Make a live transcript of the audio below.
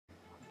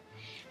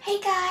Hey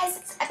guys,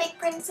 it's Epic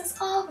Princess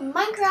of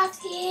Minecraft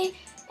here,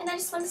 and I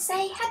just want to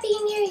say Happy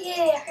New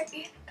Year! I hope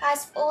you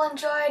guys all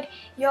enjoyed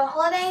your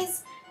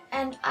holidays,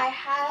 and I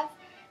have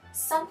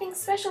something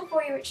special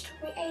for you which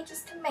took me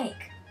ages to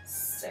make.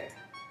 So,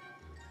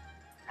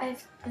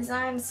 I've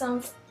designed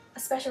a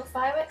special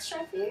fireworks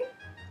show for you,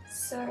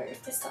 so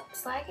if this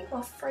stops lagging,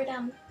 we'll throw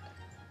down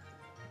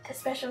a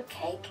special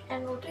cake,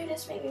 and we'll do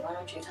this maybe 1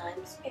 or 2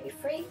 times, maybe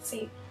 3,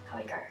 see how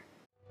we go.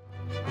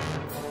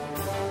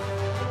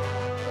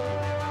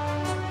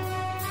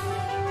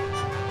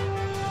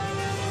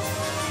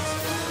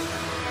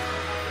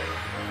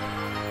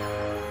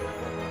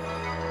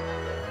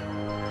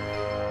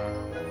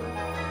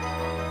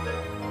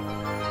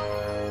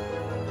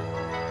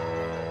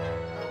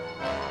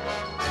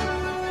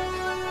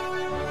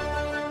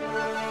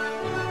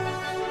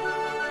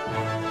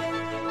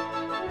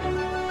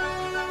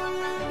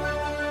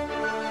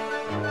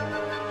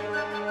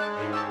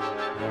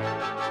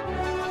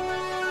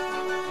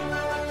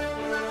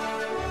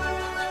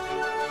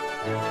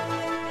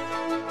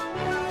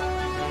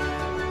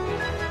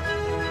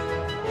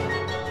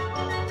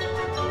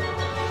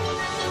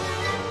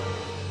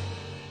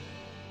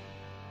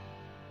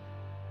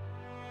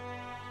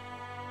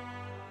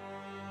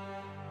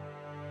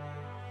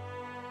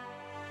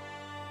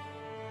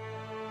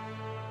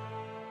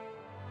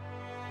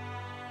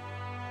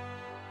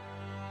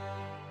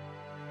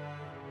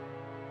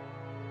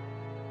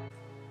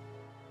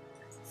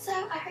 So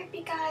I hope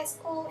you guys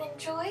all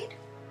enjoyed.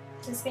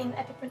 This has been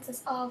Epic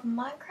Princess of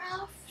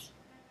Minecraft.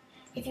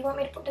 If you want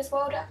me to put this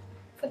world up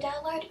for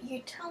download,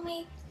 you tell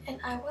me and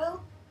I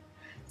will.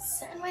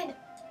 So anyway,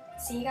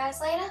 see you guys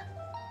later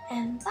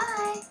and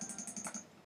bye!